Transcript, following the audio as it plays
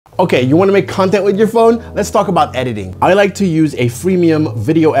Okay, you wanna make content with your phone? Let's talk about editing. I like to use a freemium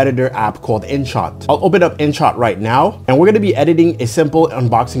video editor app called Inshot. I'll open up Inshot right now, and we're gonna be editing a simple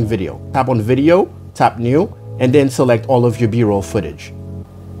unboxing video. Tap on video, tap new, and then select all of your B-roll footage.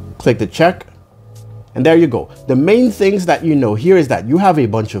 Click the check, and there you go. The main things that you know here is that you have a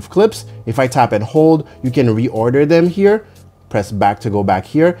bunch of clips. If I tap and hold, you can reorder them here. Press back to go back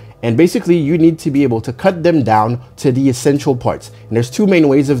here. And basically you need to be able to cut them down to the essential parts. And there's two main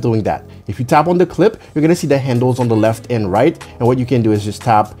ways of doing that. If you tap on the clip, you're gonna see the handles on the left and right. And what you can do is just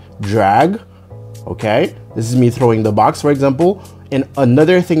tap, drag, okay? This is me throwing the box, for example. And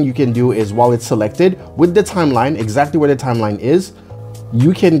another thing you can do is while it's selected with the timeline, exactly where the timeline is,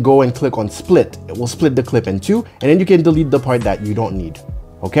 you can go and click on split. It will split the clip in two, and then you can delete the part that you don't need.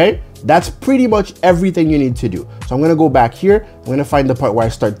 Okay, that's pretty much everything you need to do. So I'm gonna go back here. I'm gonna find the part where I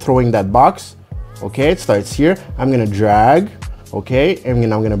start throwing that box. Okay, it starts here. I'm gonna drag, okay, and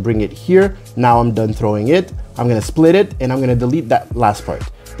then I'm gonna bring it here. Now I'm done throwing it. I'm gonna split it, and I'm gonna delete that last part.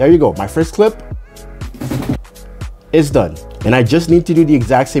 There you go. My first clip is done. And I just need to do the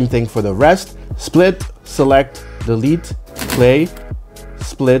exact same thing for the rest. Split, select, delete, play,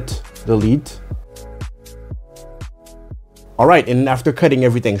 split, delete. All right, and after cutting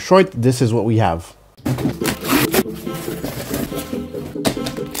everything short, this is what we have.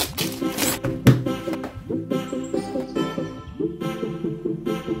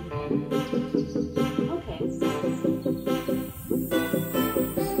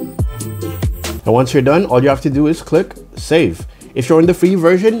 And once you're done, all you have to do is click save. If you're in the free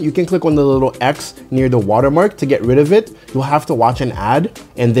version, you can click on the little X near the watermark to get rid of it. You'll have to watch an ad,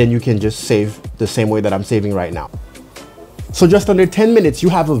 and then you can just save the same way that I'm saving right now. So just under 10 minutes, you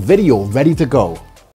have a video ready to go.